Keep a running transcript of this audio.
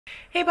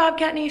Hey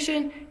Bobcat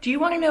Nation, do you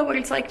want to know what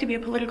it's like to be a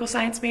political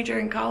science major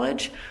in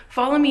college?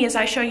 Follow me as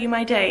I show you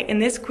my day in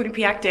this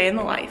Quinnipiac Day in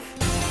the Life.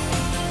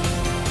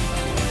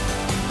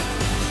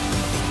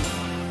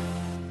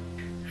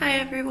 Hi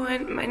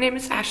everyone, my name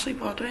is Ashlee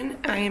Baldwin.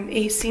 I am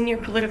a senior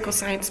political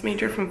science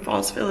major from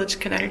Falls Village,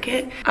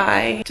 Connecticut.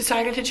 I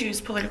decided to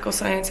choose political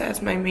science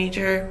as my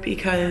major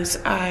because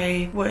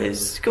I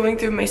was going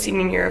through my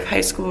senior year of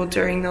high school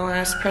during the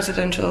last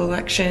presidential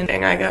election,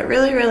 and I got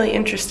really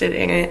interested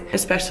in it,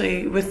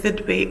 especially with the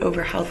debate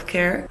over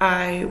healthcare.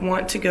 I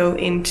want to go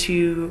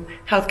into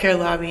healthcare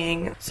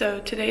lobbying. So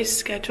today's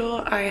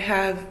schedule, I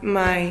have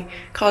my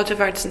College of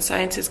Arts and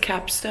Sciences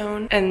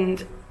Capstone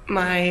and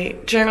my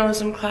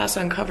journalism class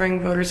on covering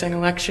voters and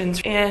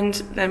elections, and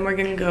then we're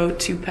gonna go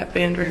to Pep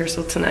Band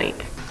Rehearsal tonight.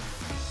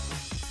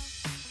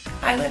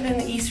 I live in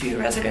the Eastview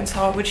Residence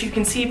Hall, which you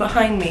can see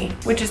behind me,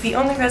 which is the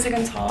only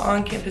residence hall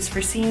on campus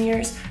for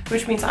seniors,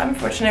 which means I'm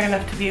fortunate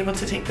enough to be able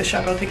to take the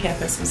shuttle to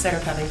campus instead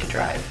of having to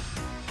drive.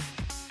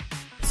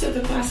 So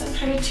the class I'm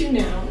headed to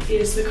now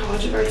is the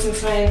College of Arts and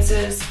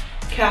Sciences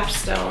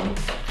Capstone.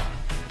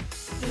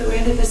 The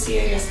way that the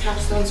CAS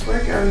capstones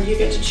work are you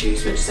get to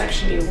choose which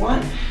section you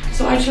want.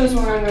 So I chose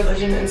one on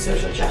religion and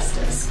social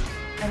justice.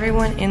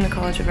 Everyone in the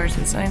College of Arts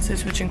and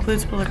Sciences, which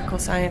includes political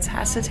science,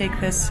 has to take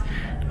this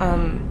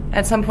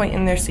at some point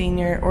in their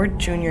senior or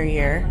junior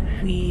year.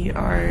 We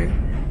are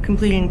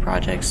completing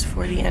projects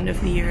for the end of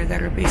the year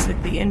that are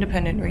basically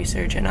independent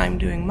research, and I'm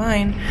doing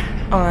mine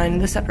on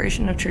the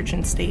separation of church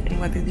and state and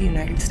whether the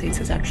United States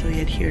has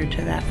actually adhered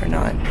to that or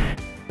not.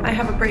 I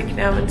have a break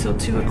now until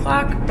 2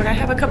 o'clock, but I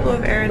have a couple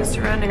of errands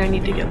to run and I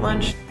need to get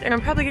lunch. And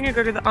I'm probably gonna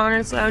go to the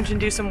Honors Lounge and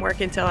do some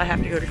work until I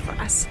have to go to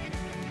class.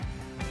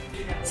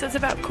 So it's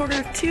about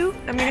 1:45.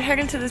 I'm gonna head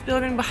into this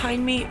building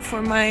behind me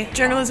for my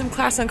journalism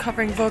class on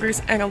covering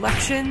voters and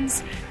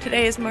elections.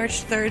 Today is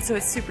March 3rd, so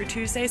it's Super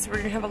Tuesday, so we're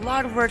gonna have a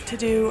lot of work to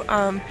do,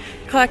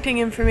 collecting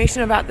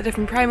information about the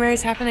different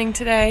primaries happening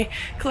today,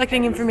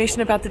 collecting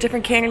information about the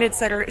different candidates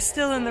that are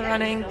still in the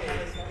running,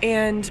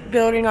 and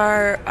building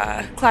our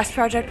class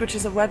project, which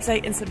is a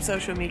website and some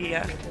social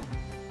media.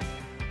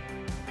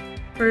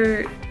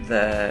 For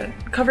the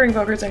covering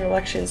voters and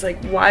elections,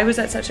 like, why was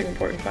that such an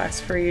important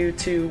class for you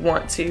to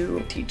want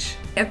to teach?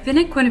 I've been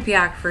at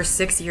Quinnipiac for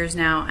 6 years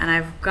now, and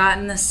I've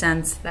gotten the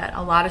sense that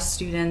a lot of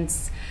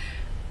students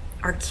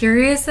are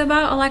curious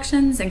about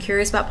elections and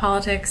curious about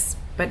politics,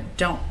 but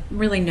don't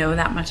really know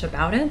that much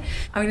about it.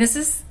 I mean, this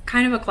is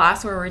kind of a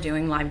class where we're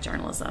doing live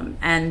journalism,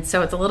 and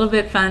so it's a little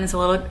bit fun, it's a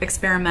little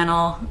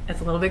experimental,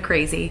 it's a little bit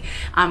crazy.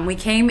 We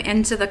came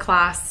into the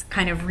class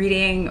kind of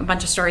reading a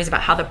bunch of stories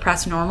about how the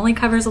press normally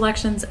covers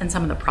elections and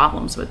some of the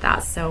problems with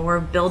that. So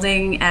we're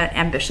building an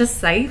ambitious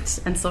site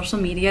and social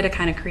media to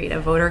kind of create a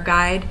voter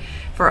guide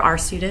for our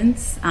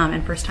students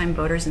and first-time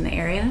voters in the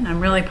area, and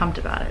I'm really pumped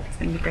about it. It's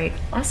gonna be great.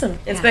 Awesome.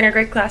 It's been a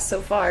great class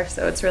so far,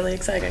 so it's really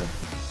exciting.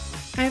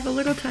 I have a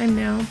little time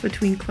now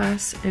between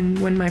class and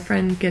when my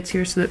friend gets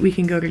here so that we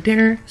can go to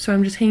dinner, so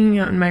I'm just hanging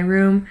out in my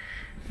room.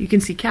 You can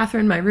see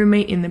Catherine, my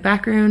roommate, in the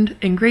background,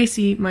 and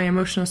Gracie, my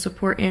emotional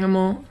support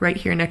animal, right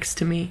here next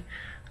to me.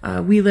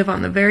 We live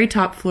on the very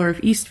top floor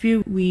of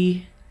Eastview.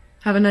 We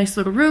have a nice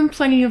little room,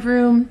 plenty of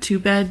room, 2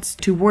 beds,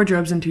 2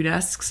 wardrobes, and 2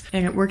 desks,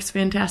 and it works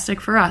fantastic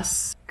for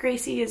us.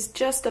 Gracie is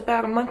just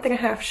about a month and a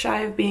half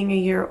shy of being a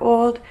year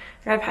old,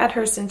 and I've had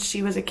her since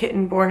she was a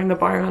kitten born in the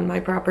barn on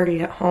my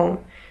property at home.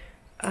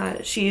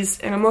 She's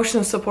an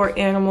emotional support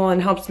animal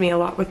and helps me a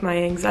lot with my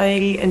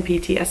anxiety and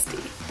PTSD.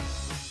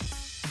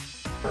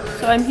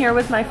 So I'm here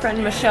with my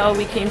friend Michelle.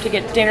 We came to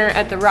get dinner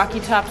at the Rocky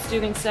Top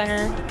Student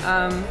Center.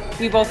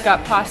 We both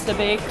got pasta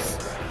bakes.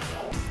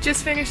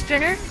 Just finished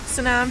dinner,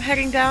 so now I'm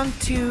heading down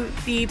to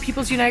the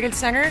People's United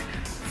Center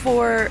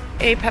for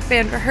a Pep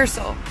Band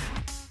rehearsal.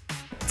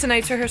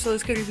 Tonight's rehearsal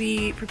is going to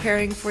be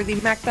preparing for the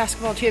MAC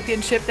basketball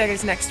championship that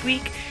is next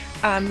week.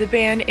 The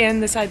band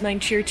and the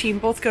sideline cheer team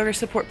both go to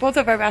support both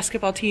of our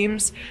basketball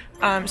teams,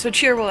 so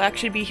cheer will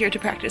actually be here to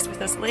practice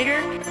with us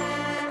later.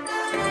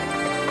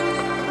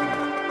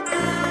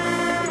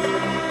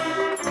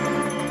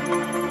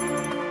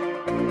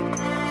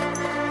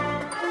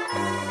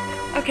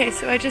 Okay,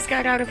 so I just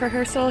got out of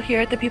rehearsal here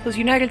at the People's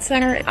United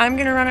Center. I'm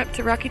gonna run up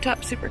to Rocky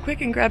Top super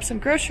quick and grab some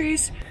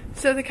groceries.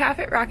 So the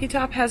cafe at Rocky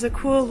Top has a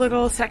cool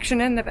little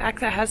section in the back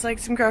that has like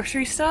some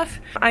grocery stuff.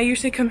 I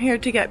usually come here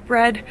to get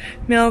bread,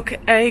 milk,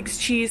 eggs,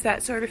 cheese,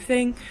 that sort of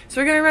thing. So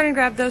we're gonna run and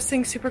grab those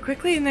things super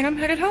quickly and then I'm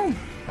headed home.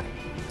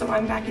 So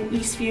I'm back in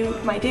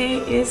Eastview. My day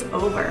is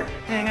over.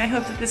 And I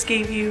hope that this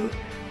gave you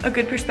a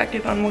good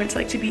perspective on what it's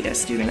like to be a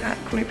student at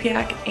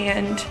Quinnipiac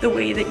and the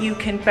way that you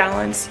can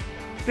balance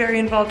very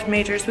involved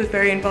majors with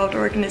very involved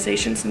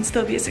organizations and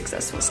still be a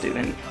successful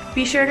student.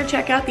 Be sure to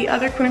check out the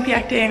other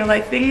Quinnipiac Day in a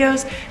Life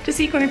videos to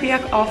see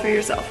Quinnipiac all for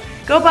yourself.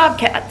 Go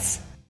Bobcats!